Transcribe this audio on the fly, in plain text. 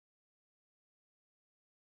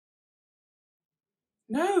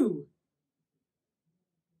No.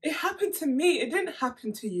 It happened to me, it didn't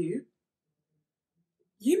happen to you.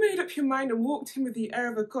 You made up your mind and walked in with the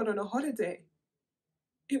air of a god on a holiday.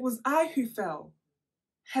 It was I who fell,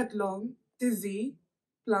 headlong, dizzy,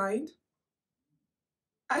 blind.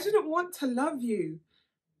 I didn't want to love you.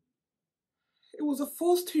 It was a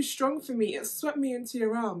force too strong for me, it swept me into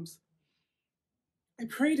your arms. I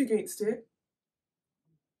prayed against it.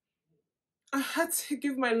 I had to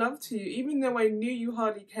give my love to you, even though I knew you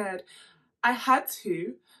hardly cared. I had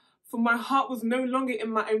to, for my heart was no longer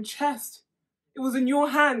in my own chest. It was in your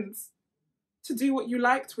hands to do what you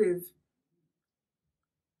liked with.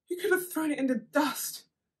 You could have thrown it in the dust.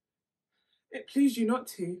 It pleased you not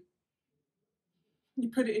to. You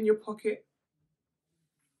put it in your pocket.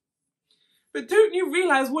 But don't you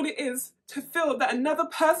realise what it is to feel that another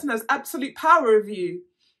person has absolute power over you?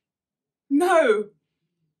 No,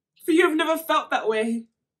 for you have never felt that way.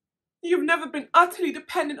 You've never been utterly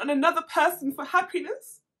dependent on another person for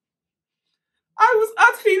happiness. I was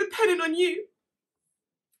utterly dependent on you.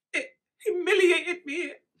 It humiliated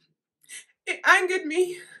me. It angered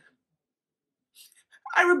me.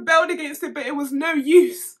 I rebelled against it, but it was no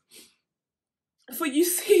use. For you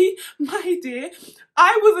see, my dear,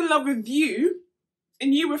 I was in love with you,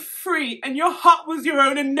 and you were free, and your heart was your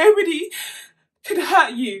own, and nobody could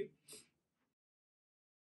hurt you.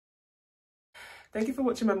 Thank you for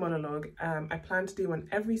watching my monologue. I plan to do one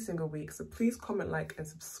every single week, so please comment, like, and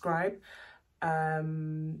subscribe.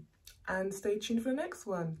 And stay tuned for the next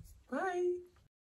one. Bye.